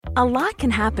A lot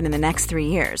can happen in the next 3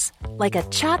 years. Like a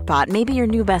chatbot may be your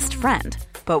new best friend.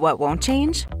 But what won't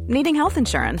change? Needing health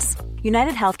insurance.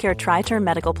 United Healthcare Tri-Term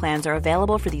Medical Plans are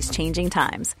available for these changing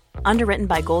times. Underwritten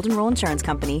by Golden Rule Insurance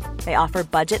Company, they offer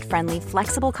budget-friendly,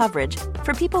 flexible coverage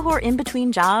for people who are in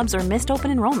between jobs or missed open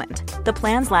enrollment. The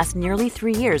plans last nearly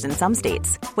 3 years in some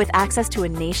states, with access to a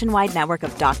nationwide network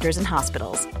of doctors and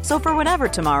hospitals. So for whatever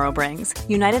tomorrow brings,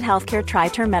 United Healthcare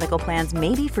Tri-Term Medical Plans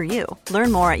may be for you.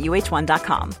 Learn more at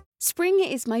uh1.com. Spring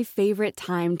is my favorite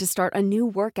time to start a new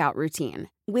workout routine.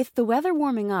 With the weather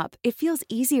warming up, it feels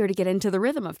easier to get into the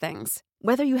rhythm of things.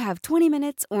 Whether you have 20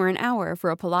 minutes or an hour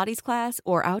for a Pilates class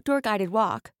or outdoor guided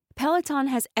walk, Peloton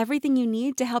has everything you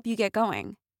need to help you get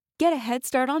going. Get a head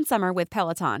start on summer with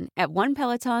Peloton at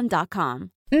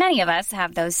onepeloton.com. Many of us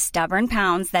have those stubborn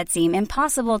pounds that seem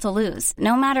impossible to lose,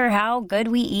 no matter how good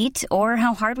we eat or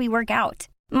how hard we work out.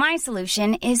 My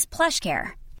solution is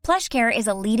PlushCare. PlushCare is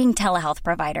a leading telehealth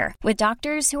provider with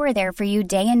doctors who are there for you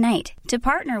day and night to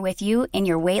partner with you in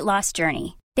your weight loss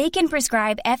journey. They can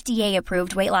prescribe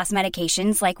FDA-approved weight loss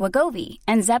medications like Wegovy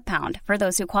and Zepbound for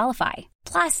those who qualify.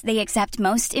 Plus, they accept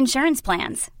most insurance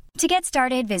plans. To get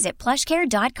started, visit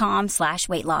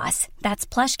plushcare.com/weightloss. That's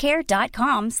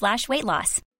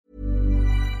plushcare.com/weightloss.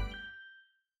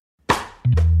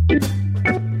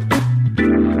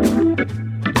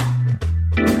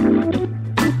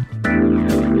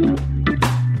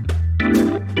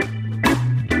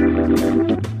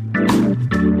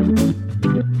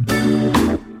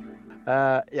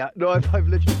 I've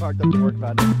literally parked up the work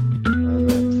van.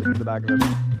 Sitting in the back of it.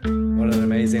 What an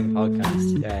amazing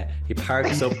podcast. Yeah, he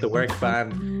parks up the work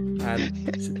van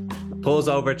and pulls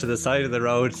over to the side of the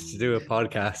road to do a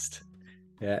podcast.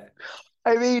 Yeah.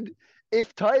 I mean,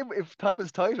 if time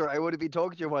was tighter, I would have been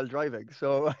talking to you while driving.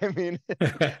 So, I mean,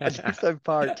 at least I've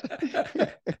parked.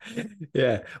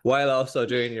 Yeah, while also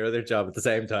doing your other job at the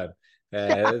same time.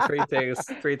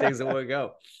 Three things in one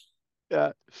go.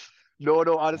 Yeah. No,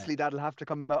 honestly, that'll have to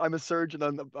come out. I'm a surgeon,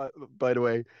 by the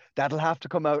way. That'll have to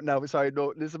come out now. Sorry,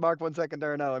 no, listen, Mark, 1 second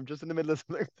there now. I'm just in the middle of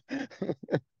something.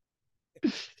 How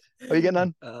are you getting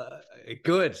on?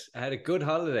 Good. I had a good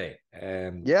holiday.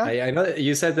 Yeah. I know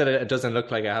you said that it doesn't look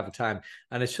like I have time,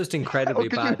 and it's just incredibly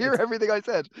bad. Could you hear everything I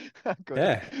said?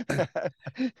 Yeah.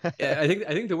 Yeah. I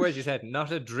think the words you said,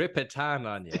 not a drip of tan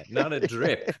on you, not a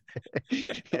drip.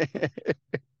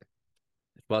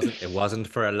 It wasn't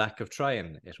for a lack of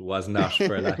trying. It was not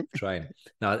for a lack of trying.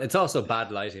 No, it's also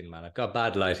bad lighting, man. I've got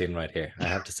bad lighting right here. I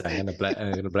have to say, I'm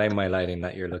gonna blame my lighting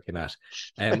that you're looking at.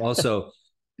 Also,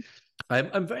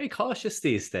 I'm very cautious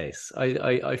these days.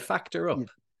 I factor up.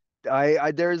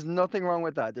 There's nothing wrong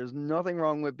with that. There's nothing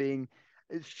wrong with being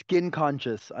skin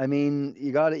conscious. I mean,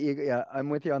 yeah, I'm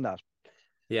with you on that.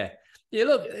 Yeah. You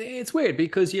look, it's weird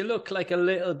because you look like a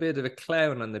little bit of a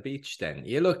clown on the beach then.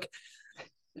 You look,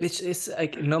 it's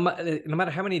like no matter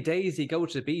how many days you go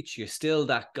to the beach, you're still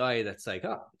that guy that's like,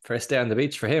 oh, first day on the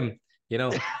beach for him, you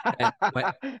know.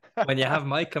 when you have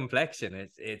my complexion,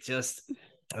 it's just,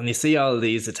 and you see all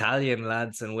these Italian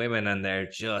lads and women, and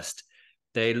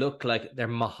they look like they're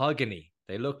mahogany.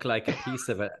 They look like a piece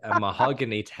of a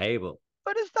mahogany table.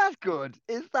 But is that good?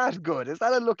 Is that good? Is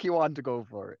that a look you want to go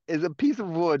for? Is a piece of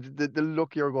wood the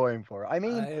look you're going for? I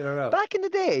mean, I don't know. back in the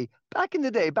day,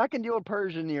 back in the old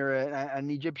Persian era and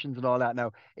Egyptians and all that.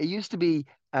 Now, it used to be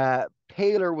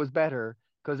paler was better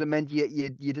because it meant you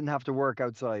didn't have to work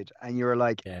outside and you were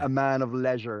like a man of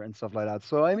leisure and stuff like that.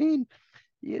 So, I mean,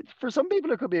 for some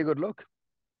people, it could be a good look.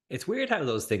 It's weird how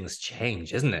those things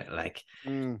change, isn't it? Like,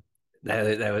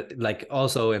 like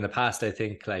also in the past, I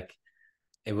think like,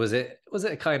 was it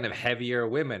kind of heavier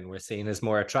women were seen as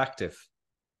more attractive,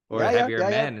 or heavier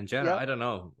men in general? I don't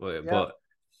know, but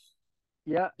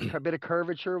a bit of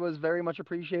curvature was very much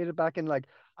appreciated back in, like,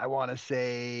 I want to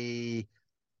say,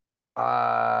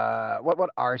 what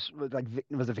art was like?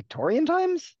 Was it Victorian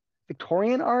times?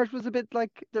 Victorian art was a bit like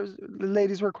the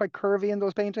ladies were quite curvy in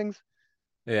those paintings.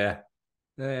 Yeah.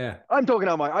 I'm talking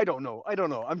out I don't know.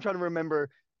 I'm trying to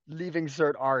remember leaving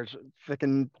cert art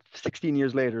freaking 16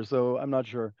 years later, so I'm not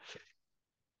sure.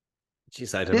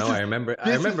 Jeez, I don't know. I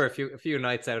remember a few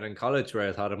nights out in college where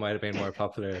I thought it might have been more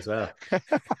popular as well.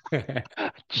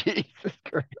 Jesus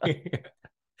Christ.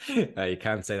 You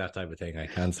can't say that type of thing. I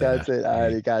can't say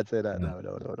that. You can't say that. No.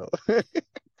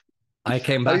 I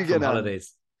came back from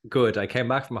holidays. Good. I came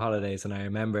back from holidays, and I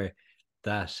remember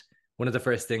that one of the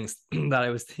first things that I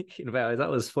was thinking about, that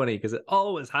was funny because it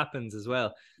always happens as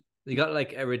well. You got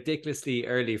like a ridiculously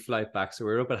early flight back. So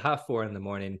we were up at 4:30 in the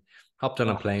morning, hopped on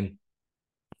a plane,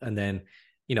 and then,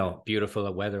 you know,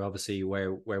 beautiful weather, obviously,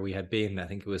 where we had been. I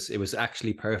think it was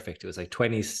actually perfect. It was like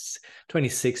 25,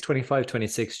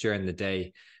 26 during the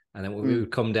day. And then we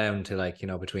would come down to like,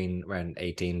 between around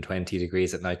 18, 20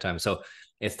 degrees at nighttime. So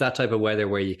it's that type of weather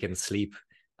where you can sleep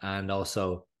and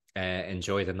also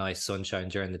enjoy the nice sunshine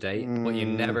during the day, but you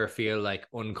never feel like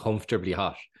uncomfortably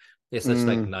hot. It's just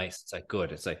like nice. It's like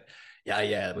good. It's like,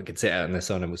 yeah, we could sit out in the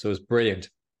sun. So it was brilliant.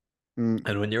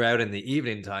 And when you're out in the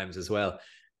evening times as well,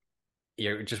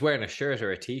 you're just wearing a shirt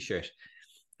or a t-shirt.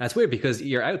 That's weird because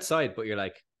you're outside, but you're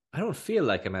like, I don't feel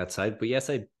like I'm outside, but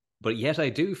yet I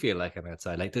do feel like I'm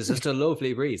outside. Like there's just a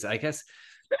lovely breeze. I guess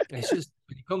it's just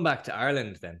when you come back to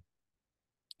Ireland, then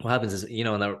what happens is,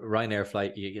 on the Ryanair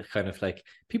flight, you kind of like,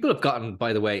 people have gotten,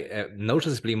 by the way,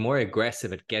 noticeably more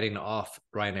aggressive at getting off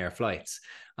Ryanair flights.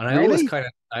 And I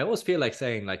always feel like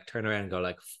saying, like, turn around and go,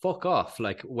 like, fuck off.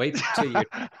 Like, wait till you're,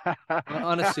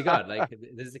 honest to God, like,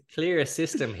 there's a clear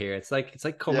system here. It's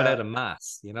like coming out of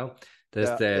mass,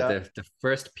 There's the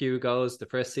first pew goes, the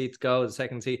first seats go, the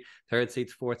second seat, third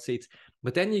seats, fourth seats.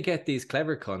 But then you get these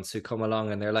clever cunts who come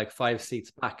along and they're like 5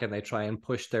 seats back and they try and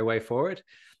push their way forward.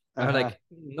 I'm like,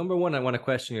 number one, I want to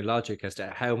question your logic as to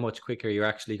how much quicker you're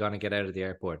actually going to get out of the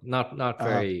airport. Not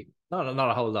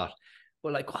a whole lot.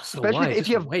 But like, what's the why? If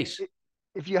you have, wait.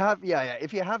 If you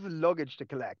have luggage to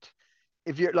collect,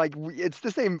 if you're like, it's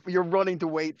the same. You're running to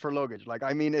wait for luggage. Like,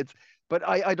 I mean, but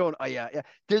I don't.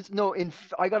 There's no.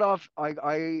 I got off.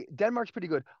 Denmark's pretty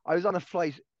good. I was on a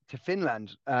flight to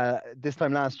Finland this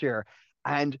time last year,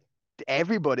 and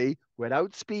everybody,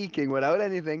 without speaking, without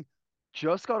anything,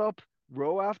 just got up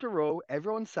row after row.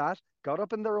 Everyone sat, got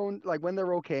up in their own, like when their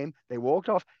row came, they walked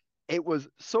off. It was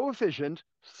so efficient,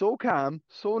 so calm,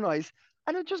 so nice.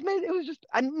 And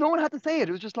and no one had to say it.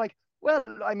 It was just like, well,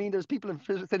 I mean, there's people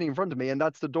sitting in front of me, and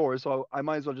that's the door, so I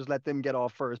might as well just let them get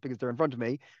off first because they're in front of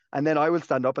me, and then I will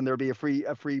stand up, and there'll be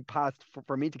a free pass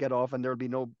for me to get off, and there'll be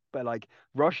no like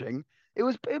rushing. It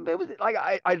was like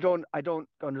I don't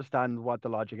understand what the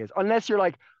logic is, unless you're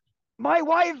like, my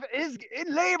wife is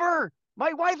in labor.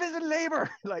 My wife is in labor.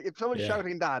 Like if someone's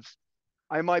shouting that,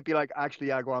 I might be like, actually,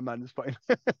 yeah, go on, man, it's fine.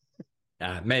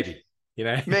 Maybe,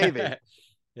 maybe.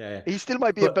 Yeah. He still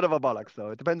might be a bit of a bollocks,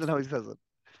 though. It depends on how he says it.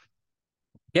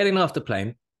 Getting off the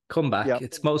plane, come back. Yep.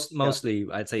 It's mostly,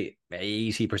 I'd say,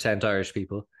 80% Irish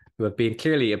people who have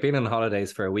been on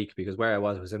holidays for a week, because where I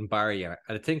was in Barry, and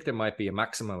I think there might be a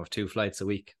maximum of 2 flights a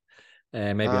week,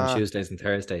 maybe on Tuesdays and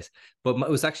Thursdays. But it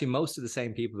was actually most of the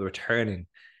same people returning.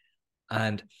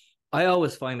 And I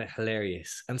always find it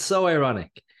hilarious and so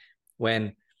ironic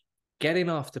when getting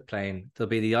off the plane, there'll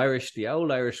be the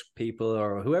old Irish people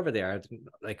or whoever they are,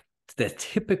 like the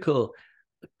typical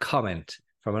comment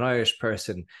from an Irish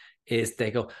person is they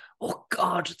go, "Oh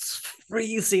God, it's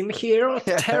freezing here. Oh,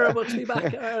 it's terrible to be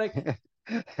back." Like,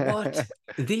 what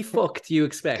the fuck do you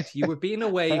expect? You were being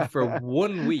away for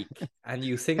 1 week and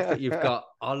you think that you've got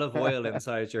olive oil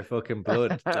inside your fucking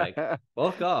blood. Like,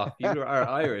 fuck off. You are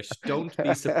Irish. Don't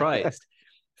be surprised.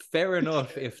 Fair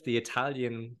enough if the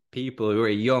Italian people who are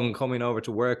young coming over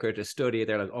to work or to study,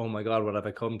 they're like, oh my God, what have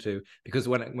I come to? Because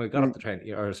when we got off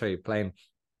the plane,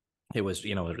 it was,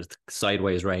 it was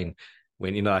sideways rain,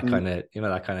 when that kind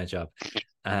of job.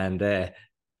 And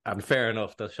fair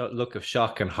enough, the look of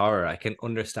shock and horror, I can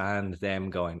understand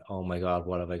them going, oh my God,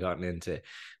 what have I gotten into?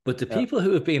 But the people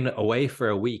who have been away for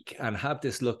a week and have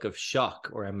this look of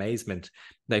shock or amazement,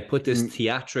 they put this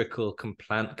theatrical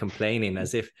complaining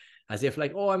as if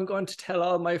like, oh, I'm going to tell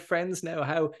all my friends now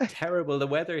how terrible the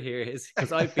weather here is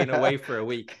because I've been away for a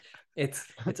week. It's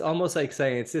almost like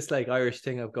saying, it's this like Irish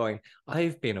thing of going,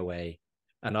 I've been away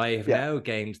and I have now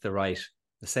gained the right,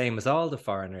 the same as all the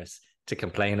foreigners, to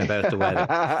complain about the weather.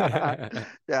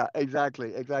 Yeah,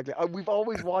 exactly. We've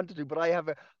always wanted to, but I have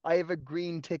a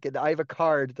green ticket. I have a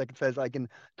card that says I can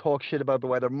talk shit about the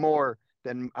weather more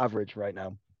than average right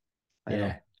now.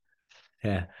 Yeah.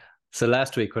 So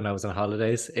last week when I was on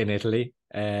holidays in Italy,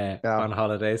 drinking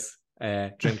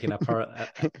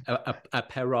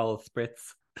Aperol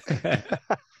spritz.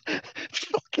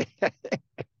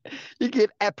 You get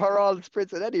Aperol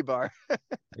spritz at any bar.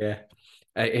 Yeah.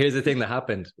 Here's the thing that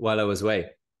happened while I was away.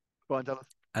 Go on, tell us.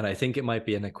 And I think it might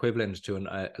be an equivalent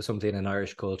to something in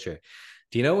Irish culture.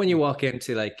 Do you know when you walk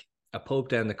into like a pub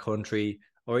down the country,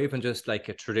 or even just like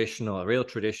a real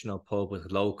traditional pub with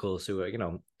locals who are,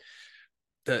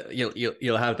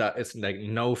 you'll have that, it's like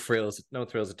no frills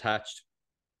attached.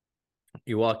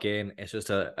 You walk in, it's just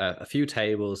a few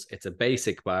tables, it's a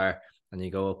basic bar, and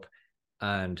you go up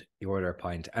and you order a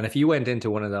pint. And if you went into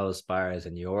one of those bars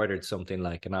and you ordered something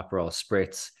like an Aperol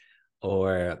spritz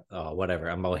or whatever,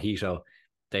 a mojito,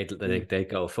 they'd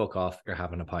go, fuck off, you're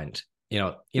having a pint. You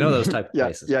know those type of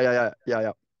places. Yeah.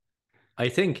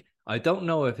 I don't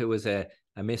know if it was a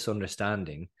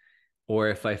misunderstanding, or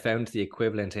if I found the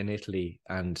equivalent in Italy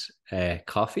and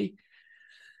coffee,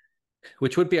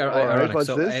 which would be All right, ironic. what's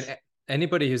So this?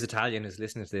 anybody who's Italian who's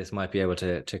listening to this might be able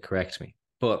to correct me.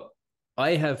 But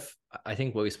I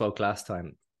think what we spoke last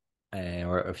time,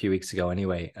 or a few weeks ago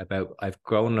anyway, about I've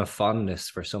grown a fondness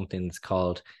for something that's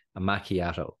called a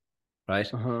macchiato,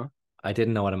 right? Uh-huh. I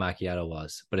didn't know what a macchiato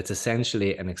was, but it's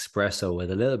essentially an espresso with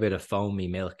a little bit of foamy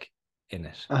milk in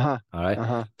it. Uh-huh. All right.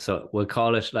 Uh-huh. So we'll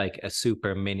call it like a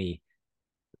super mini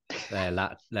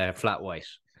flat white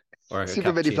or a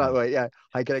Super mini flat cappuccino. white, yeah.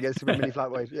 Hi, can I get a super mini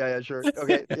flat white? Yeah, yeah, sure.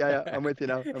 Okay, yeah, yeah. I'm with you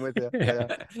now. I'm with you.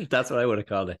 Yeah, That's what I would have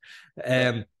called it.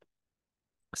 yeah.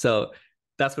 So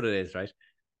that's what it is, right?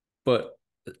 But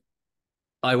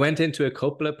I went into a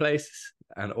couple of places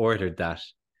and ordered that,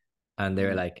 and they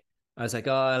were like, I was like,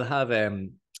 oh, I'll have a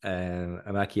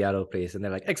macchiato, please, and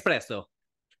they're like, espresso,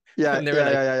 Yeah, and they were yeah,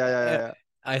 like, yeah, yeah, yeah, eh. yeah,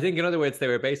 I think in other words, they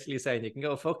were basically saying you can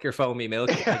go fuck your foamy milk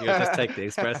and you'll just take the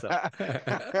espresso.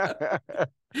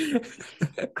 yeah.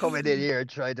 Coming in here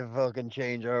trying to fucking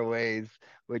change our ways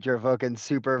with your fucking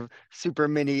super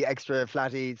mini extra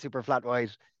flatty super flat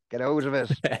white. Get out of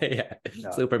it. Yeah,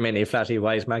 No. super mini flatty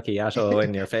white macchiato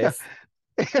in your face.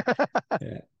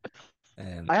 Yeah.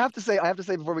 I have to say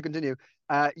before we continue,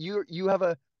 you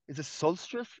have is a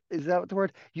solstice? Is that the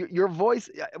word? Your voice,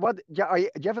 what? Yeah, do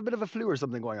you have a bit of a flu or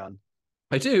something going on?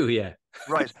 I do, yeah.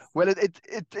 Right. Well,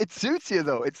 it suits you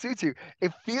though. It suits you.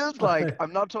 It feels like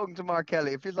I'm not talking to Mark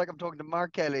Kelly. It feels like I'm talking to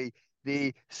Mark Kelly,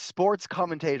 the sports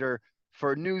commentator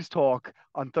for News Talk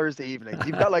on Thursday evenings.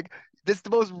 You've got like this is the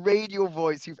most radio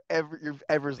voice you've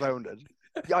ever sounded.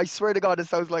 Yeah, I swear to God, it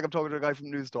sounds like I'm talking to a guy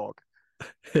from News Talk.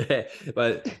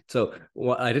 Well, so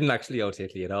I didn't actually go to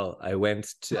Italy at all. I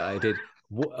did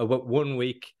 1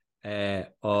 week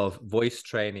of voice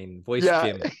training,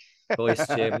 Yeah. voice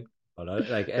gym,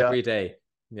 like Yeah. every day.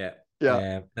 Yeah.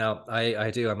 Yeah. Now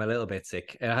I'm a little bit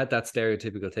sick. I had that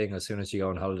stereotypical thing: as soon as you go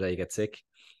on holiday, you get sick.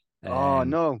 Oh Um,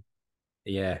 no.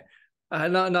 yeah,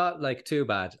 not like too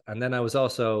bad. And then I was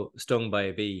also stung by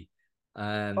a bee,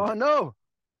 and Oh no.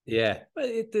 yeah, but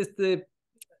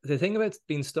the thing about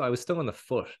being stung, I was stung on the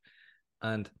foot,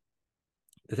 and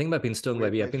the thing about being stung by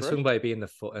a Weird bee, I've place been for it. stung by a bee in the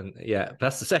foot, and yeah,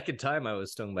 that's the second time I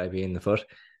was stung by a bee in the foot.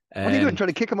 What are you doing? Um, Trying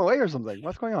to kick him away or something?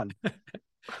 What's going on?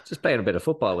 just playing a bit of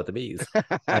football with the bees.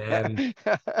 To And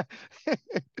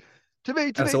me,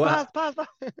 so pass, what? pass, pass.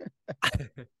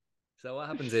 So what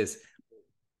happens is,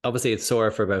 obviously, it's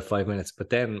sore for about 5 minutes, but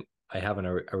then I have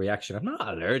a reaction. I'm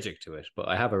not allergic to it, but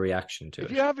I have a reaction to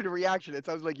If it. you have a reaction, it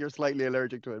sounds like you're slightly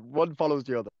allergic to it. One follows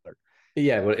the other.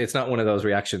 Yeah, but it's not one of those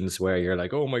reactions where you're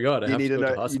like, "Oh my god, I You have to need go to you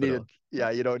need hospital." yeah,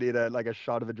 you don't need a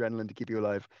shot of adrenaline to keep you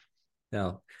alive.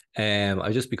 No,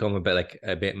 I've just become a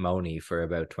bit moany for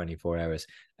about 24 hours.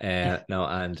 No,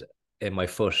 and my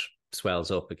foot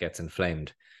swells up, it gets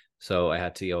inflamed, so I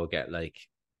had to go get like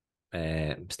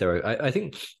steroid. I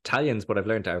think Italians, what I've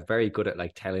learned, are very good at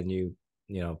like telling you,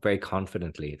 very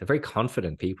confidently. They're very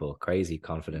confident people, crazy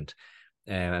confident,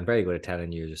 and very good at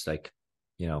telling you just like,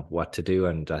 what to do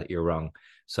and that you're wrong.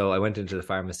 So I went into the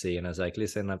pharmacy and I was like,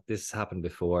 listen, this has happened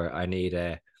before. I need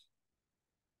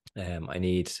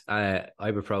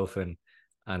ibuprofen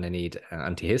and I need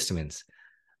antihistamines.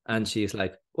 And she's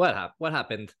like, what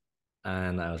happened?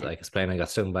 And I was like, explaining I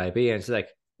got stung by a bee. And she's like,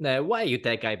 no, why you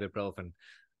take ibuprofen?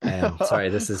 Sorry,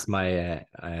 this is my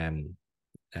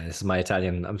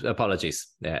Italian apologies.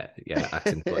 Yeah,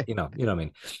 accent, but you know what I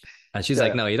mean. And she's like,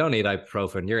 Yeah. no, you don't need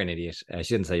ibuprofen. You're an idiot.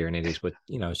 She didn't say you're an idiot, but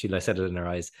she like said it in her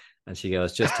eyes. And she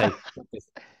goes, just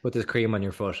put this cream on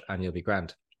your foot and you'll be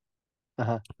grand.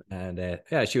 Uh-huh. And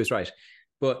yeah, she was right.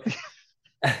 But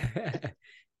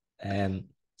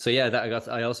so yeah,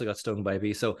 I also got stung by a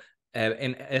bee. So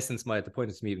in essence, the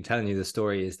point of me even telling you the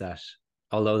story is that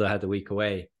although I had the week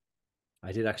away,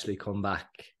 I did actually come back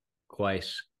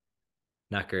quite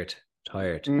knackered,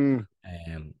 tired. Mm.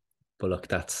 But look,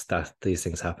 these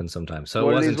things happen sometimes. So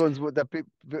One it of these wasn't. ones that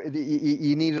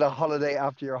you needed a holiday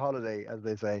after your holiday, as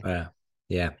they say.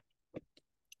 Yeah.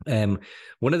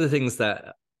 One of the things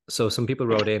that some people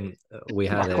wrote in, we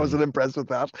had. Mark wasn't impressed with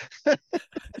that.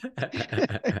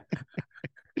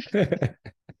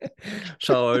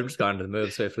 So I'm just going to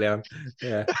move swiftly on.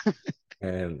 Yeah.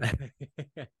 Go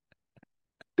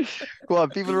on,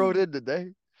 people wrote in, did they?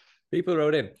 People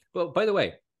wrote in. Well, by the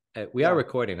way, we are Yeah.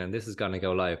 recording and this is going to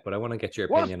go live, but I want to get your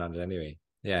What? opinion on it anyway.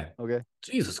 Yeah. Okay.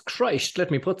 Jesus Christ,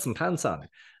 let me put some pants on.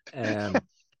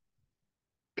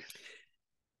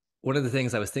 One of the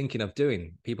things I was thinking of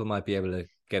doing, people might be able to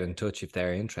get in touch if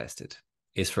they're interested,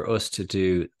 is for us to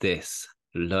do this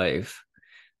live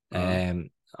on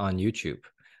YouTube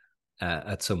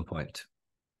at some point.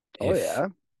 Oh, yeah.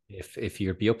 if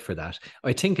you'd be up for that.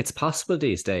 I think it's possible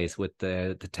these days with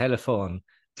the telephone.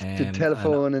 The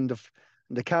telephone and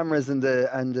the cameras and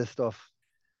the stuff.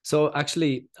 So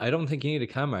actually, I don't think you need a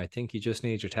camera. I think you just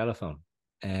need your telephone.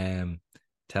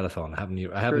 Telephone. I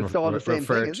haven't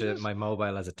referred to my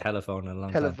mobile as a telephone in a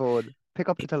long time. Telephone. Pick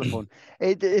up the telephone.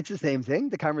 It's the same thing.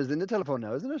 The camera's in the telephone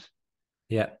now, isn't it?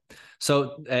 Yeah.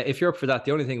 So if you're up for that,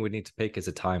 the only thing we need to pick is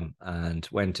a time and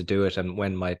when to do it, and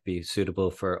when might be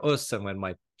suitable for us and when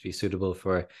might be suitable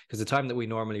for, because the time that we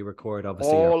normally record,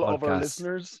 obviously, all of our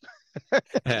listeners.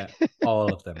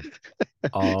 All of them.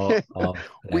 All of them.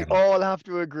 We all have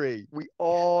to agree. We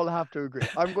all have to agree.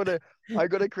 I'm gonna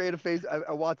create a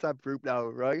WhatsApp group now,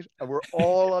 right? And we're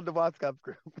all on the WhatsApp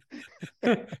group.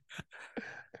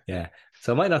 Yeah.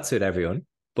 So it might not suit everyone,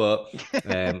 but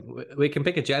we can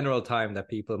pick a general time that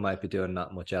people might be doing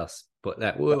not much else. But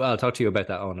I'll talk to you about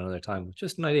that on another time.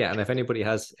 Just an idea. And if anybody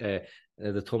has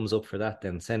the thumbs up for that,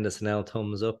 then send us an L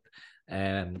thumbs up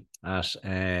at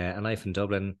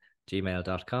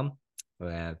 @Dublin@gmail.com.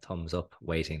 Thumbs up,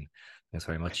 waiting. Thanks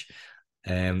very much.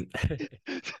 Are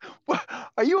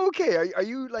you okay? Are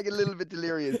you like a little bit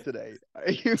delirious today? Are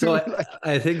you? So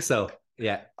I think so.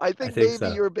 Yeah. I think maybe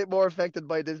so. You're a bit more affected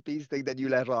by this beast thing than you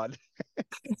let on.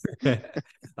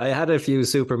 I had a few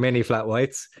super mini flat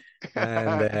whites,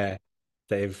 and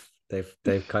they've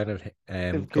kind of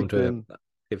come to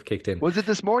they've kicked in. Was it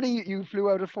this morning you flew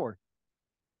out at 4?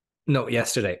 No,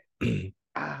 yesterday.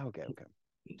 Okay.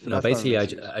 So no, basically,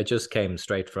 I just came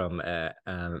straight from a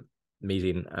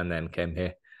meeting and then came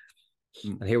here,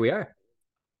 and here we are.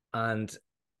 And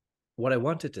what I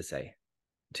wanted to say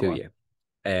to you,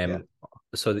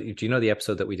 so do you know the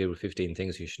episode that we did with 15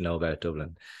 things you should know about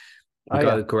Dublin? We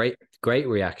got a great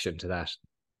reaction to that.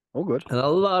 Oh, good. And a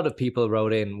lot of people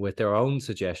wrote in with their own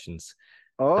suggestions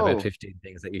about 15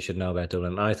 things that you should know about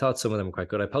Dublin. And I thought some of them were quite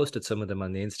good. I posted some of them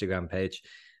on the Instagram page,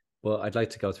 but I'd like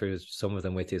to go through some of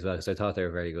them with you as well, because I thought they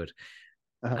were very good.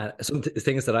 Some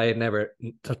things that I had never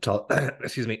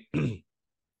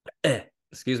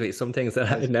excuse me, some things that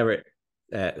I had never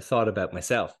thought about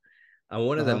myself. And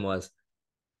one of them was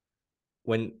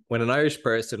when an Irish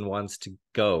person wants to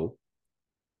go,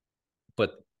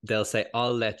 but they'll say,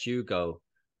 I'll let you go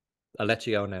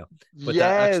now. But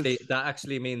that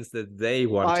actually means that they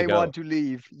want to go. I want to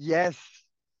leave. Yes.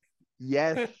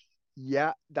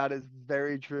 Yeah, that is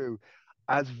very true.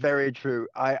 That's very true.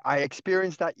 I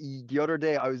experienced that the other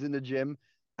day. I was in the gym,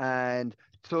 and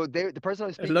so the person I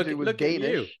was speaking to was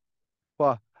Danish.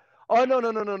 What? Oh, no.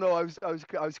 I was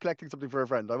collecting something for a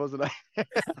friend. I wasn't.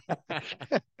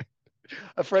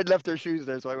 A friend left their shoes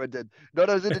there, so I went in. No,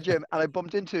 I was in the gym, and I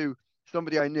bumped into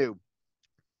somebody I knew,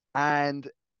 and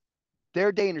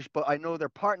they're Danish, but I know their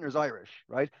partner's Irish,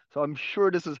 right? So I'm sure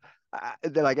this is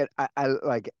they're like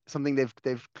something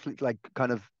they've like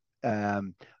kind of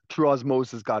through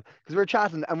osmosis got, because we were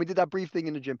chatting and we did that brief thing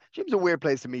in the gym. Gym's a weird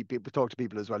place to meet people, talk to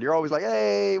people as well. You're always like,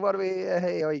 hey, how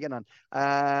are you getting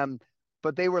on?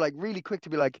 But they were like really quick to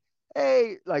be like,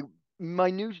 hey, like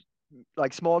minute,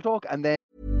 like small talk, and then.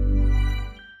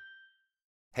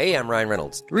 Hey, I'm Ryan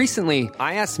Reynolds. Recently,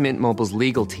 I asked Mint Mobile's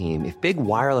legal team if big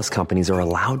wireless companies are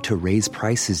allowed to raise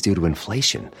prices due to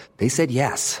inflation. They said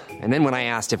yes. And then when I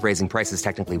asked if raising prices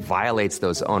technically violates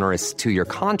those onerous 2-year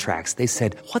contracts, they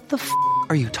said, what the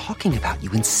are you talking about,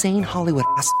 you insane Hollywood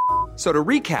ass? So to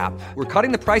recap, we're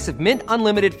cutting the price of Mint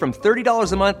Unlimited from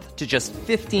 $30 a month to just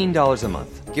 $15 a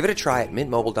month. Give it a try at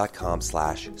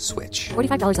mintmobile.com/switch.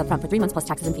 $45 up front for 3 months plus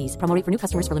taxes and fees. Promo rate for new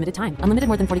customers for limited time. Unlimited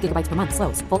more than 40 gigabytes per month.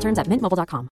 Slows full terms at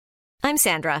mintmobile.com. I'm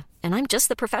Sandra, and I'm just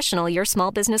the professional your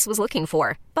small business was looking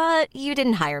for. But you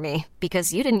didn't hire me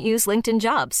because you didn't use LinkedIn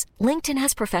Jobs. LinkedIn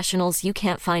has professionals you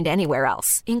can't find anywhere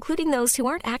else, including those who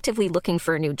aren't actively looking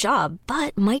for a new job,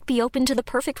 but might be open to the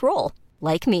perfect role,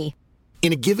 like me.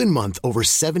 In a given month, over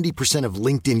 70% of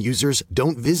LinkedIn users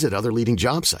don't visit other leading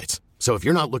job sites. So if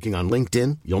you're not looking on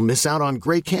LinkedIn, you'll miss out on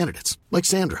great candidates like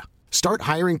Sandra. Start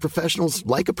hiring professionals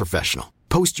like a professional.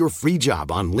 Post your free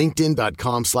job on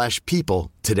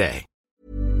linkedin.com/people today.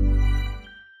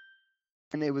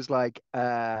 And it was like,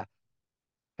 hey,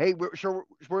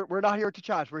 we're not here to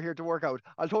chat. We're here to work out.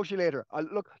 I'll talk to you later. I'll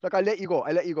let you go.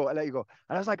 And I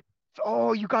was like,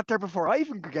 oh, you got there before I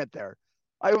even could get there.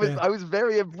 I was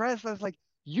very impressed. I was like,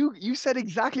 you said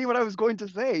exactly what I was going to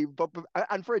say. But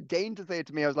and for a Dane to say it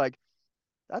to me, I was like,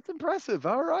 that's impressive.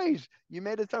 All right. You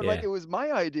made it sound like it was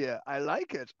my idea. I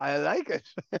like it.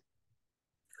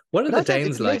 What are the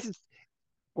Danes like?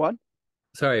 What?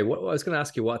 Sorry, I was going to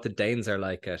ask you what the Danes are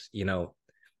like at,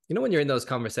 when you're in those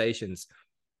conversations.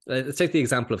 Let's take the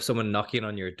example of someone knocking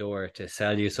on your door to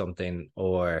sell you something,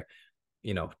 or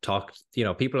talk,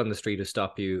 people on the street who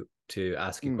stop you to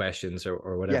ask you questions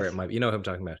or whatever it might be. You know what I'm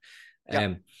talking about.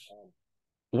 Yeah.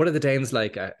 What are the Danes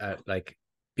like?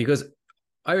 Because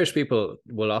Irish people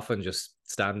will often just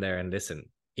stand there and listen,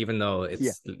 even though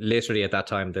it's literally at that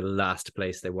time the last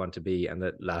place they want to be and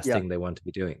the last thing they want to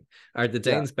be doing. Are the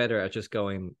Danes better at just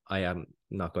going, I am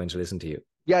not going to listen to you?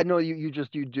 Yeah, no, you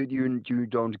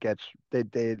don't get,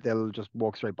 they'll just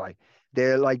walk straight by.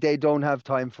 They're like, they don't have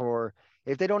time for,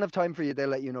 if they don't have time for you, they'll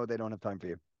let you know they don't have time for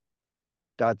you.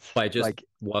 That's By just like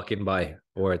walking by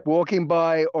or walking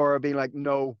by or being like,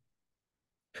 no,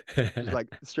 just like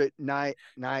straight, night,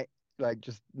 like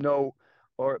just no.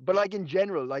 But like in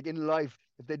general, like in life,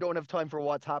 if they don't have time for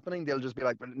what's happening, they'll just be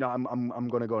like, no, I'm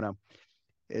gonna go now.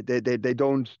 They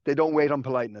don't wait on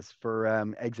politeness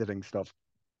for exiting stuff.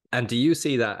 And do you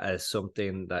see that as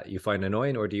something that you find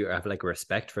annoying, or do you have like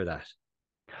respect for that?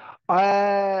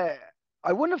 I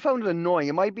wouldn't have found it annoying.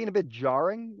 It might have been a bit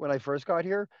jarring when I first got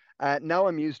here. Now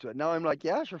I'm used to it. Now I'm like,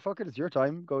 yeah, sure, fuck it, it's your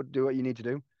time. Go do what you need to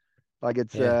do. Like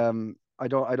it's I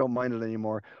don't mind it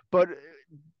anymore. But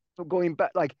going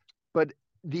back, like, but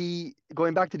the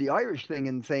going back to the Irish thing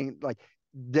and saying like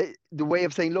the way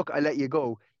of saying, look, I let you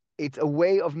go. It's a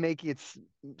way of making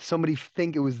somebody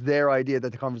think it was their idea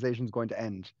that the conversation is going to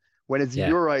end when it's Yeah.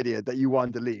 your idea that you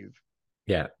want to leave.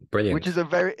 Yeah, brilliant. Which is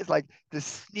it's like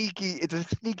it's a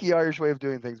sneaky Irish way of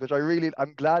doing things, which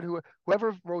I'm glad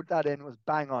whoever wrote that in was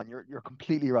bang on. You're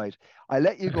completely right. I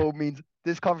let you go means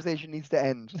this conversation needs to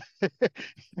end.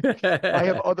 I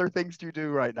have other things to do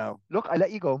right now. Look, I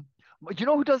let you go. Do you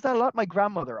know who does that a lot? My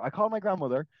grandmother. I call my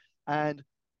grandmother, and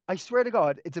I swear to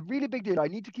God, it's a really big deal. I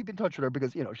need to keep in touch with her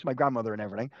because she's my grandmother and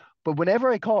everything. But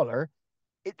whenever I call her,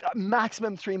 it's a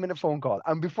maximum 3-minute phone call.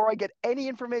 And before I get any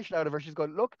information out of her, she's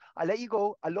going, look, I let you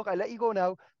go. I let you go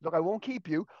now. Look, I won't keep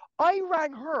you. I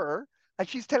rang her and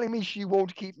she's telling me she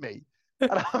won't keep me.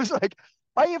 And I was like,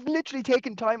 I have literally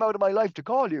taken time out of my life to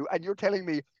call you. And you're telling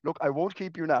me, look, I won't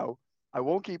keep you now. I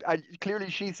won't keep. And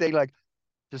clearly she's saying like,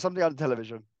 there's something on the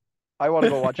television. I want to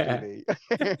go watch TV.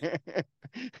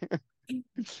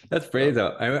 That's brilliant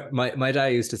though. My dad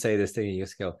used to say this thing. He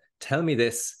used to go, tell me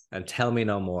this and tell me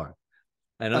no more.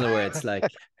 In other words, like,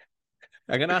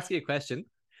 I'm going to ask you a question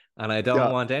and I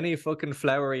don't want any fucking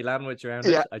flowery language around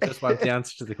it. I just want the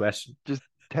answer to the question. Just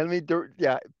tell me,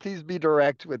 please be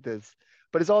direct with this.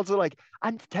 But it's also like,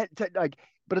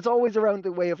 but it's always around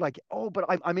the way of like, oh, but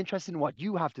I'm interested in what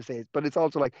you have to say. But it's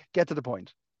also like, get to the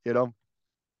point,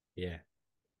 Yeah.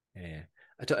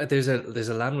 There's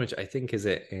a language, I think, is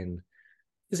it in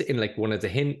like one of the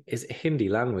Hindi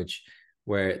language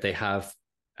where they have,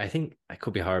 I think I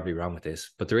could be horribly wrong with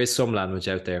this, but there is some language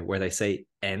out there where they say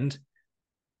end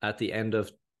at the end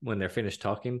of when they're finished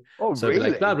talking. Oh, so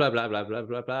really? Like blah, blah, blah, blah, blah,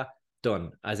 blah, blah,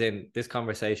 done. As in this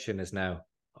conversation is now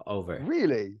over.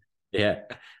 Really? Yeah.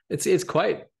 It's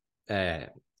quite, I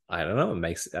don't know, it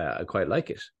makes, I quite like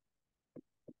it.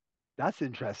 That's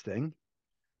interesting.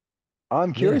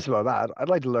 I'm curious about that. I'd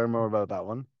like to learn more about that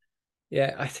one.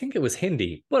 Yeah, I think it was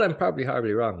Hindi, but I'm probably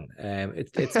horribly wrong.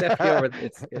 It's definitely over.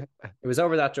 It was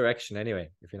over that direction anyway,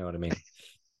 if you know what I mean.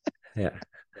 Yeah,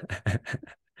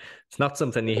 it's not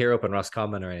something you hear up in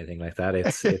Roscommon or anything like that.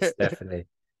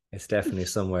 It's definitely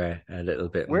somewhere a little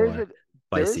bit Where more is it?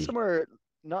 spicy. There is somewhere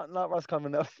not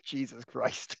Roscommon. No, Jesus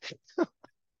Christ.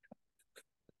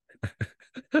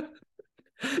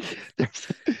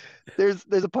 there's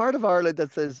a part of Ireland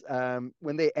that says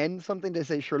when they end something they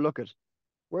say sure look it.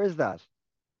 Where is that? Is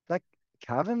that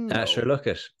Cavan? No. Sure look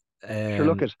it. Sure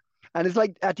look it. And it's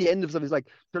like at the end of something, it's like,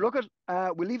 sure look it,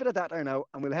 we'll leave it at that now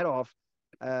and we'll head off.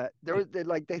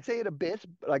 They say it a bit,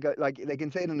 like they can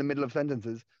say it in the middle of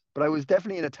sentences, but I was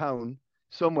definitely in a town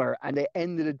somewhere and they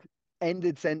ended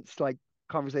sense like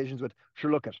conversations with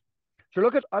sure look it. Sure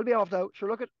look it, I'll be off now. Sure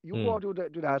look it, you go do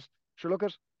that. Sure look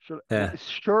it.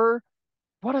 Sure.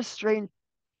 What a strange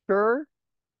sure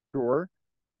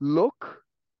look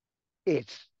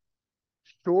it.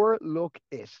 Sure look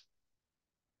it.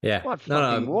 Yeah.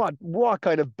 What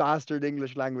kind of bastard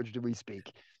English language do we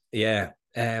speak? Yeah.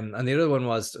 And the other one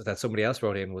was that somebody else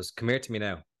wrote in was come here to me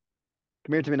now.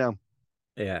 Come here to me now.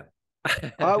 Yeah.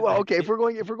 Well, okay. If we're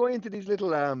going into these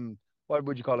little what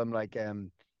would you call them, like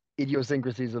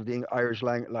idiosyncrasies of the Irish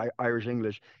Irish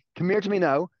English. Come here to me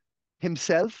now.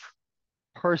 Himself,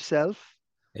 herself,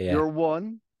 your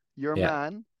one, your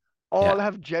man, all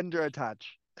have gender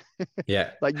attached.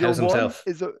 Yeah. Like your one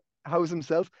is a how's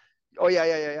himself. Oh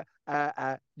yeah.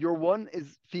 Your one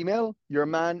is female, your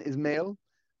man is male.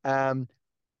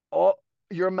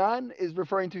 Your man is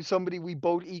referring to somebody we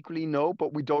both equally know,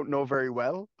 but we don't know very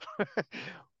well.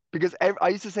 because I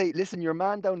used to say, listen, your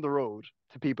man down the road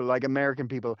to people like American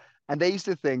people, and they used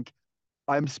to think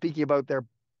I'm speaking about their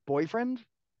boyfriend.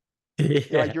 You're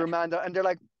like, Yeah. you're a man, and they're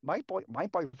like, my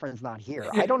boyfriend's not here.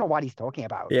 I don't know what he's talking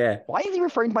about. Yeah. Why is he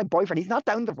referring to my boyfriend? He's not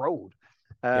down the road.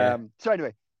 Yeah. So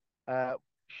anyway, uh,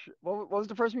 what was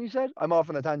the first one you said? I'm off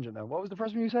on a tangent now. What was the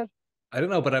first one you said? I don't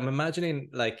know, but I'm imagining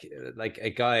like a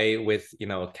guy with,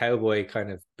 cowboy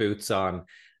kind of boots on,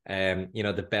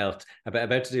 the belt,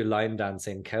 about to do line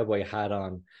dancing, cowboy hat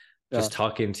on, Yeah. just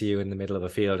talking to you in the middle of a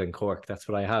field in Cork. That's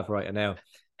what I have right now.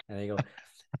 And you go,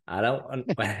 I don't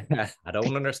I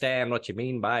don't understand what you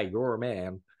mean by your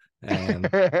man.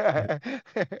 I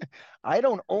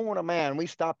don't own a man. We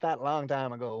stopped that long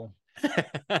time ago.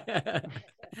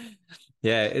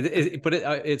 Yeah, but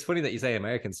it's funny that you say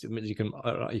Americans. You can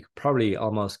probably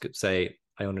almost say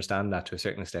I understand that to a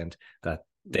certain extent, that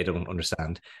they don't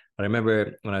understand. But I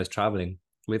remember when I was traveling,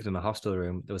 lived in a hostel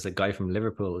room. There was a guy from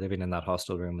Liverpool living in that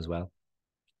hostel room as well,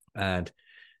 and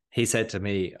he said to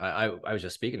me, I was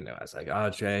just speaking to him. I was like, "Oh,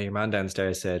 Jay, your man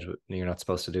downstairs said you're not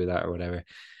supposed to do that or whatever."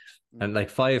 And like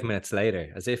 5 minutes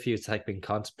later, as if he's like been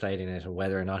contemplating it and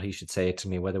whether or not he should say it to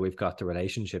me, whether we've got the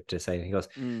relationship to say it, he goes,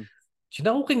 "Do you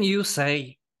know when you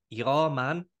say your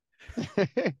man,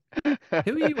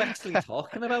 who are you actually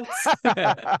talking about?"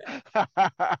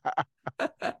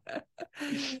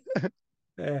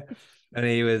 Yeah. And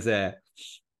he was I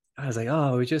was like,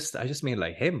 "Oh, I just mean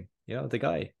like him, the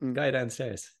guy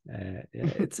downstairs." Yeah,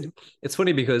 it's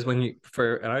funny because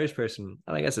for an Irish person,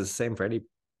 and I guess it's the same for any,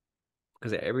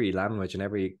 because every language and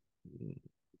every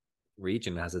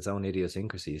region has its own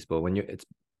idiosyncrasies. But it's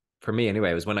for me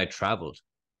anyway, it was when I traveled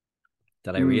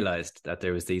that I realized that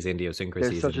there was these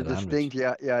idiosyncrasies. There's such in a the distinct,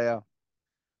 language. yeah.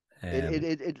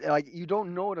 It like you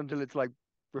don't know it until it's like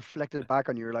reflected back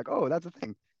on you. You're like, oh, that's a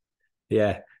thing.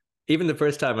 Yeah. Even the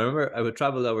first time, I remember I would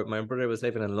travel over. My brother was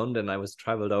living in London. I was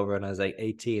traveled over and I was like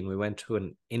 18. We went to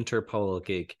an Interpol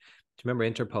gig. Do you remember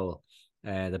Interpol,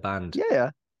 the band?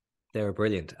 Yeah. They were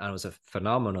brilliant, and it was a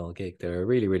phenomenal gig. They were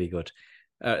really, really good.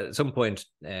 At some point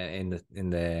in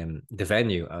the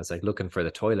venue, I was like looking for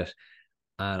the toilet,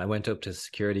 and I went up to the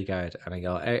security guard and I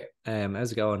go, "Hey,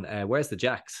 how's it going? Where's the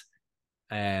jacks?"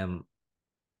 No,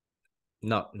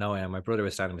 my brother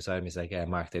was standing beside me. He's like, "Yeah,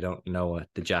 Mark, they don't know what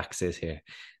the jacks is here."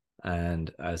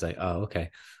 And I was like, "Oh,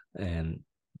 okay."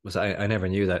 Was I never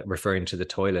knew that referring to the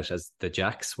toilet as the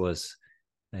jacks was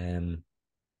an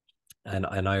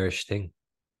Irish thing.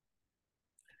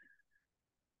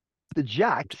 The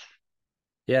jacks?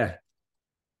 Yeah.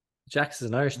 Jacks is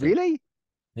an Irish thing. Really?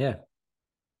 Yeah.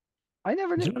 I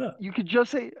never knew. You could just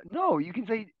say, no, you can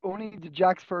say only the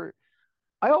jacks for.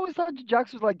 I always thought the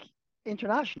jacks was like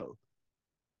international.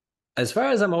 As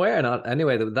far as I'm aware, not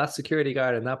anyway. That security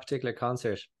guard in that particular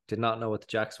concert did not know what the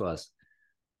jacks was.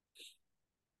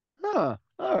 Huh.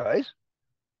 All right.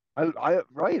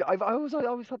 Right. I always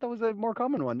thought that was a more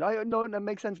common one. I no, that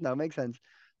makes sense now. Makes sense.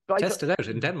 But Test it out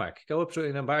in Denmark. Go up to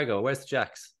an embargo. Where's the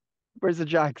jacks? Where's the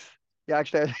jacks? Yeah,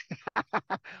 actually. All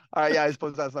right. Yeah, I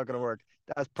suppose that's not going to work.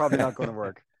 That's probably not going to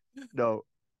work. No.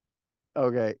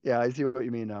 Okay. Yeah, I see what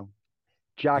you mean now.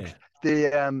 Jacks.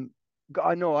 Yeah.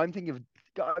 I know. I'm thinking of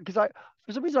because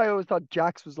for some reason I always thought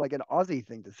jacks was like an Aussie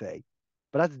thing to say,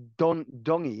 but that's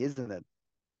dungy, isn't it?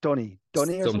 Dunny or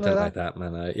something like that,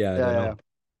 man. I don't know.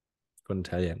 Couldn't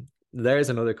tell you. There's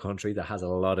another country that has a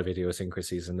lot of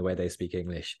idiosyncrasies in the way they speak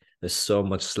English. There's so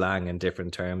much slang and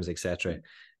different terms, etc.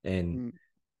 In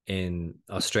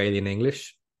Australian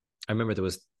English. I remember it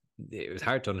was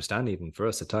hard to understand even for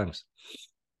us at times.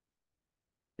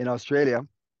 In Australia.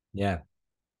 Yeah.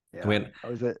 I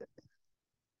was it.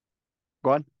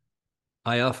 Go on.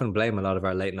 I often blame a lot of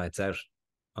our late nights out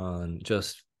on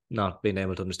just not being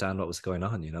able to understand what was going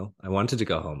on. I wanted to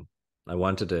go home. I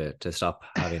wanted to stop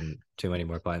having too many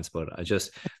more pints, but I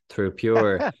just, through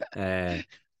pure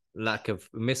lack of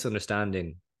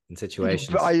misunderstanding in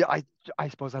situations. I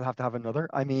suppose I'll have to have another.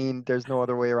 I mean, there's no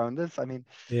other way around this. I mean,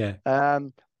 yeah.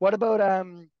 What about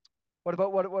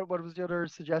what was the other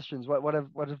suggestions? What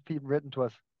have people written to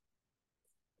us?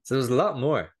 So there's a lot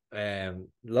more.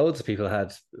 Loads of people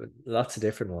had lots of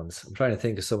different ones. I'm trying to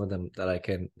think of some of them that I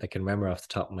can remember off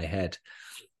the top of my head.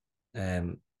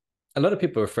 A lot of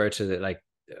people refer to it like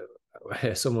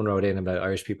someone wrote in about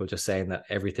Irish people just saying that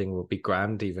everything will be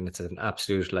grand, even it's an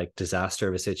absolute like disaster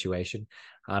of a situation.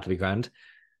 Had to be grand.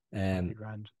 Be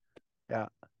grand. Yeah.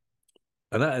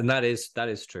 And that is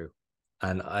true.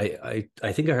 And I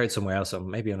think I heard somewhere else,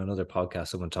 maybe on another podcast,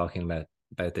 someone talking about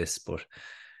this, but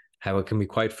how it can be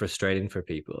quite frustrating for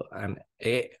people. And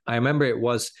I remember it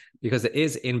was because it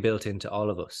is inbuilt into all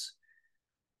of us.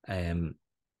 And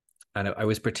I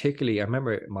was particularly, I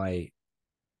remember my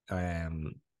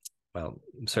well,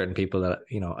 certain people that,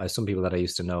 some people that I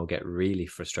used to know get really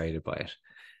frustrated by it.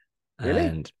 Really?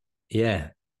 And yeah,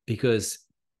 because,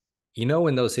 in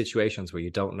those situations where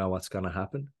you don't know what's going to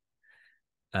happen,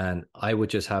 and I would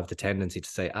just have the tendency to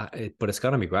say, but it's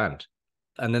going to be grand.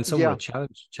 And then someone Yeah. would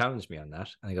challenge me on that.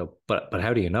 And I go, but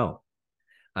how do you know?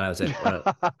 And I was like,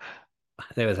 well,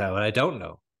 they was like, well, I don't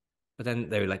know. But then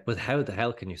they were like, but how the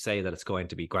hell can you say that it's going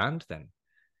to be grand then?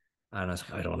 And I was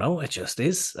like, I don't know. It just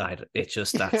is.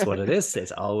 That's what it is.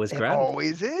 It's always It grand.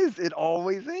 always is. It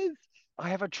always is. I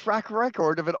have a track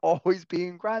record of it always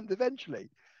being grand eventually.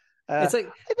 It's like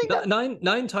I think that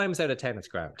nine times out of 10, it's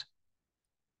grand.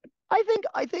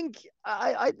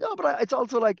 I know, but it's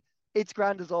also like it's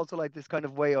grand is also like this kind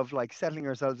of way of like settling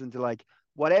ourselves into like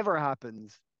whatever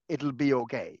happens, it'll be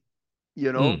okay.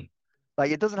 You know? Mm,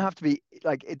 Like it doesn't have to be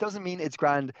like it doesn't mean it's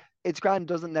grand. It's grand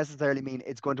doesn't necessarily mean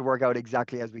it's going to work out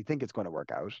exactly as we think it's going to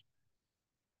work out.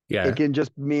 It yeah. can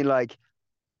just mean like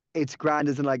it's grand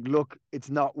isn't like, look, it's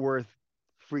not worth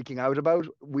freaking out about.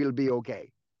 We'll be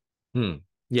okay.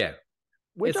 Yeah.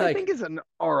 Which It's I like, think is an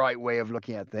all right way of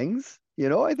looking at things. You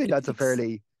know, I think that's a it's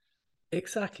fairly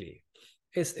exactly.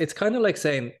 It's kind of like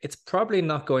saying it's probably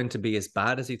not going to be as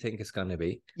bad as you think it's going to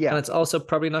be. And yeah, it's also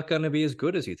probably not going to be as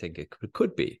good as you think it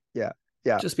could be. yeah,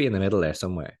 yeah, Just be in the middle there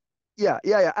somewhere. yeah.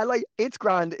 I like it's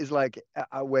grand is like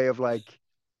a way of like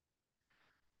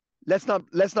let's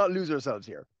not lose ourselves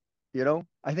here. You know,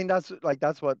 I think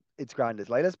that's what it's grand is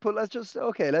like.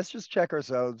 Let's just check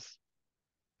ourselves.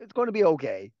 It's going to be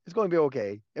okay. It's going to be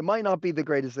okay. It might not be the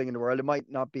greatest thing in the world. It might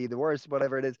not be the worst,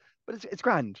 whatever it is, but it's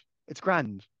grand. It's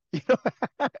grand. You know,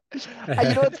 and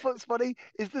you know what's funny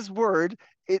is this word.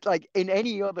 It like in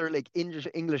any other like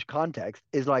English context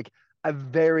is like a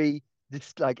very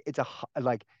this like it's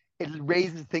like it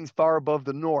raises things far above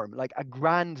the norm. Like a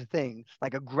grand thing,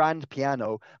 like a grand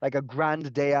piano, like a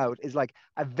grand day out is like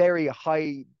a very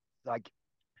like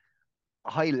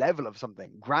high level of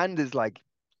something. Grand is like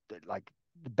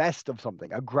the best of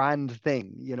something, a grand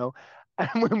thing, you know. And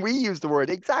when we use the word,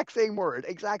 exact same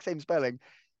spelling,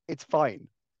 it's fine.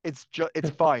 It's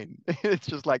fine. It's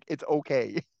just like it's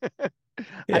okay. And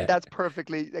Yeah. that's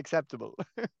perfectly acceptable.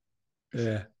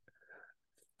 Yeah.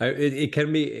 It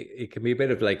can be a bit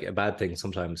of like a bad thing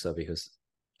sometimes though, because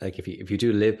like if you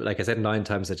do live, like I said, 9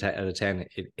 times out of 10,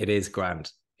 it is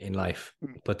grand in life.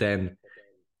 But then,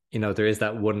 there is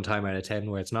that 1 time out of 10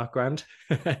 where it's not grand.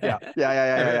 Yeah.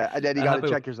 And then you It got to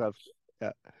happened, check yourself. Yeah.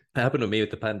 it happened with me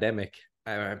with the pandemic.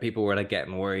 People were like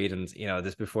getting worried, and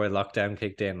this before lockdown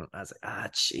kicked in. I was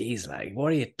like, jeez, like,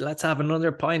 what are you? Let's have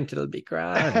another pint. It'll be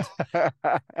grand.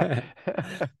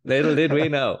 Little did we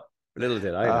know. Little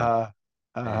did I know. uh,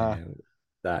 uh,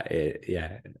 That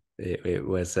it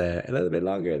was a little bit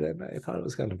longer than I thought it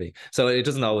was going to be. So it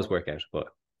doesn't always work out, but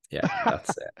yeah,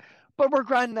 that's but we're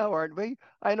grand now, aren't we?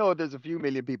 I know there's a few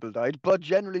million people died, but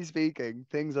generally speaking,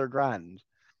 things are grand.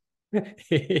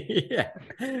 yeah,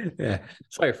 yeah.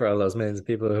 Sorry for all those millions of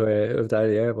people who have died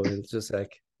here, but it's just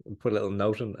like put a little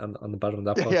note on the bottom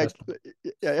of that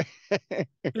Yeah, yeah,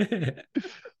 yeah.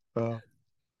 Oh,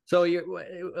 So you're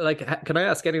like, can I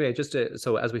ask anyway,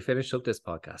 so as we finish up this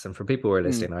podcast, and for people who are mm,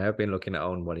 listening, I have been looking at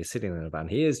Owen while he's sitting in a van.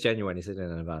 He is genuinely sitting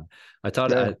in a van. I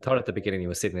thought yeah, at the beginning he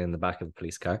was sitting in the back of a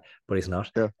police car, but he's not.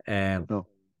 yeah. Um, No.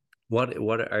 what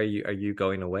are you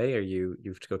going away? You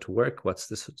have to go to work? What's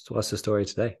the story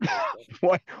today?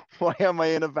 Why why am I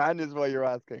in a van is what you're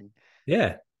asking.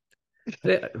 Yeah.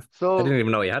 I So didn't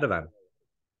even know you had a van.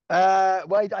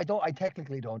 well, I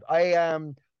technically don't. I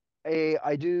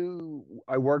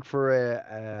work for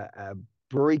a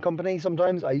brewery company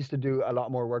sometimes. I used to do a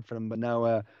lot more work for them, but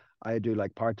now I do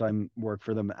like part-time work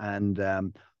for them, and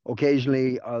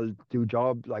occasionally I'll do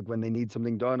job like when they need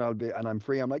something done. And I'm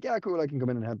free. I'm like, yeah, cool. I can come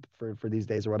in and help for these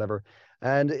days or whatever.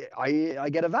 And I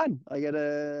get a van. I get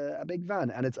a big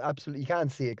van, and it's absolutely, you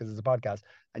can't see it because it's a podcast,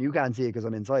 and you can't see it because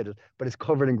I'm inside it, but it's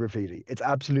covered in graffiti. It's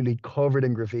absolutely covered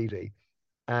in graffiti.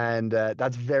 And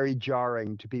that's very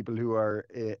jarring to people who are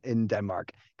in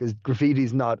Denmark because graffiti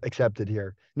is not accepted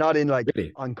here, not in like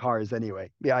Really? on cars anyway.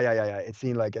 Yeah. It's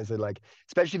seen like as a like,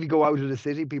 especially if you go out of the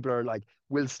city, people are like,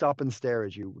 will stop and stare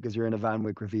at you because you're in a van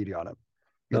with graffiti on it.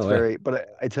 No way.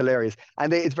 It's hilarious,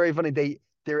 and it's very funny.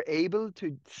 They're able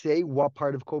to say what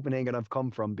part of Copenhagen I've come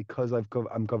from because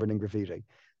I'm covered in graffiti.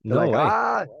 They're No like,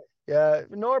 way. yeah,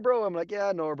 Norbro. I'm like,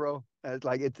 yeah, Norbro. It's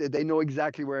like they know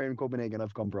exactly where in Copenhagen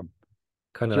I've come from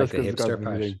Kind of like just the because it's got hipster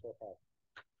part. graffiti.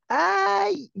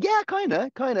 Yeah, kind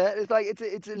of. It's like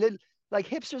it's a little like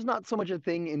hipster's not so much a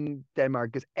thing in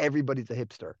Denmark because everybody's a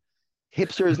hipster.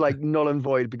 Hipster is like null and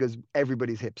void because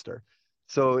everybody's hipster.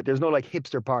 So there's no like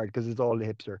hipster part because it's all the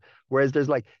hipster. Whereas there's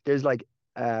like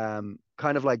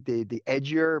kind of like the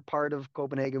edgier part of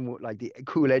Copenhagen, like the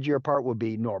cool edgier part would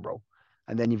be Norbro.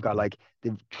 And then you've got like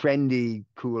the trendy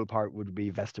cool part would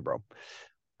be Vesterbro.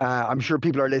 I'm sure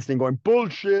people are listening going,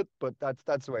 bullshit, but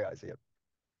that's the way I see it.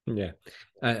 Yeah.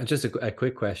 Just a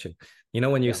quick question.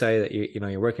 When you say that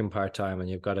you're working part-time and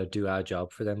you've got to do a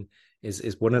job for them,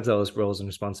 is one of those roles and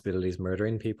responsibilities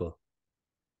murdering people?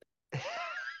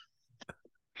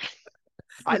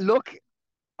 No,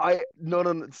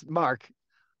 Mark.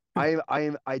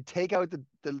 I take out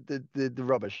the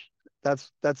rubbish.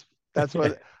 That's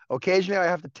what occasionally I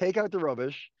have to take out the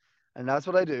rubbish, and that's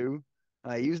what I do.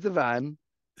 I use the van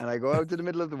and I go out to the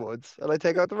middle of the woods and I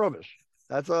take out the rubbish.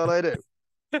 That's all I do.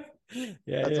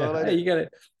 That's all I do. You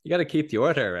gotta keep the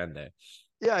order around there.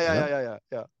 Yeah.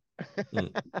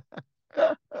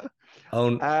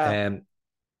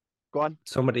 Go on.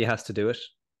 Somebody has to do it,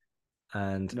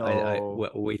 and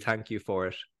we thank you for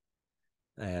it.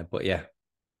 But yeah,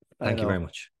 thank you very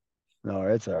much. No,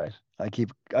 it's all right. I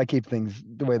keep things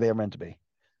the way they are meant to be.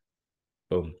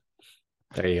 Boom.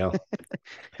 There you go.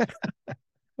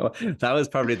 Well, that was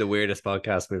probably the weirdest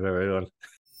podcast we've ever done.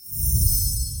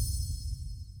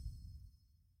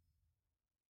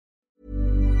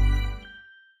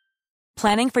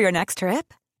 Planning for your next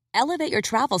trip? Elevate your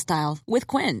travel style with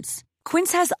Quince.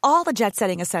 Quince has all the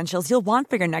jet-setting essentials you'll want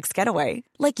for your next getaway,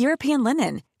 like European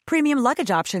linen, premium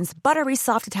luggage options, buttery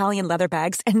soft Italian leather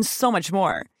bags, and so much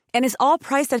more. And is all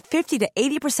priced at 50 to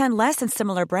 80% less than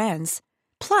similar brands.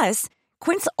 Plus,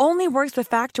 Quince only works with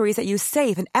factories that use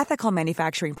safe and ethical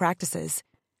manufacturing practices.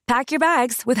 Pack your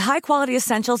bags with high-quality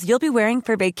essentials you'll be wearing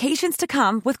for vacations to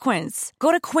come with Quince.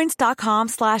 Go to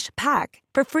quince.com/pack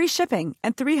for free shipping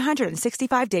and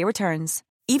 365-day returns.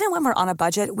 Even when we're on a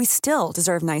budget, we still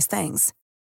deserve nice things.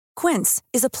 Quince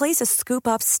is a place to scoop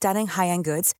up stunning high-end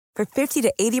goods for 50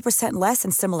 to 80% less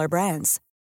than similar brands.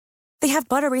 They have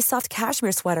buttery soft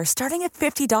cashmere sweaters starting at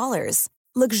 $50,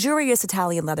 luxurious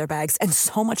Italian leather bags, and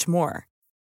so much more.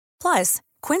 Plus,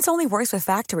 Quince only works with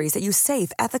factories that use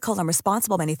safe, ethical, and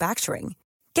responsible manufacturing.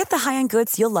 Get the high-end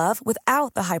goods you'll love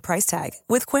without the high price tag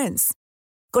with Quince.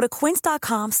 Go to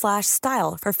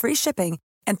quince.com/style for free shipping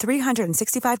and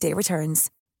 365-day returns.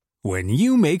 When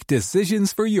you make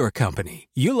decisions for your company,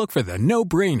 you look for the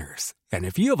no-brainers. And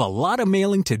if you have a lot of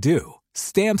mailing to do,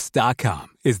 Stamps.com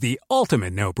is the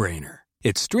ultimate no-brainer.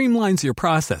 It streamlines your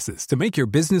processes to make your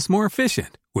business more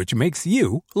efficient, which makes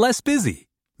you less busy.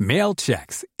 Mail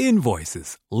checks,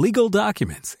 invoices, legal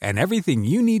documents, and everything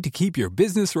you need to keep your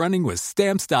business running with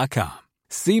Stamps.com.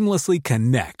 Seamlessly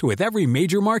connect with every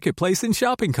major marketplace and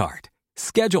shopping cart.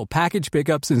 Schedule package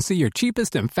pickups and see your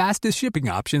cheapest and fastest shipping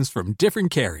options from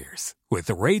different carriers. With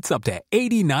rates up to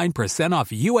 89% off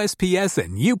USPS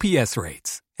and UPS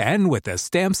rates. And with the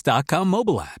Stamps.com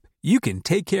mobile app, you can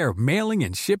take care of mailing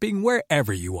and shipping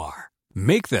wherever you are.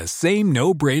 Make the same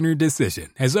no-brainer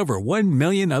decision as over 1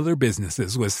 million other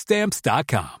businesses with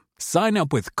Stamps.com. Sign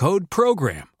up with code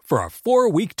PROGRAM for a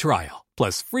 4-week trial,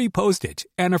 plus free postage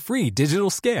and a free digital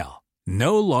scale.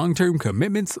 No long-term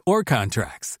commitments or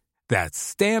contracts. That's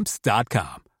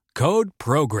Stamps.com. Code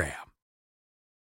PROGRAM.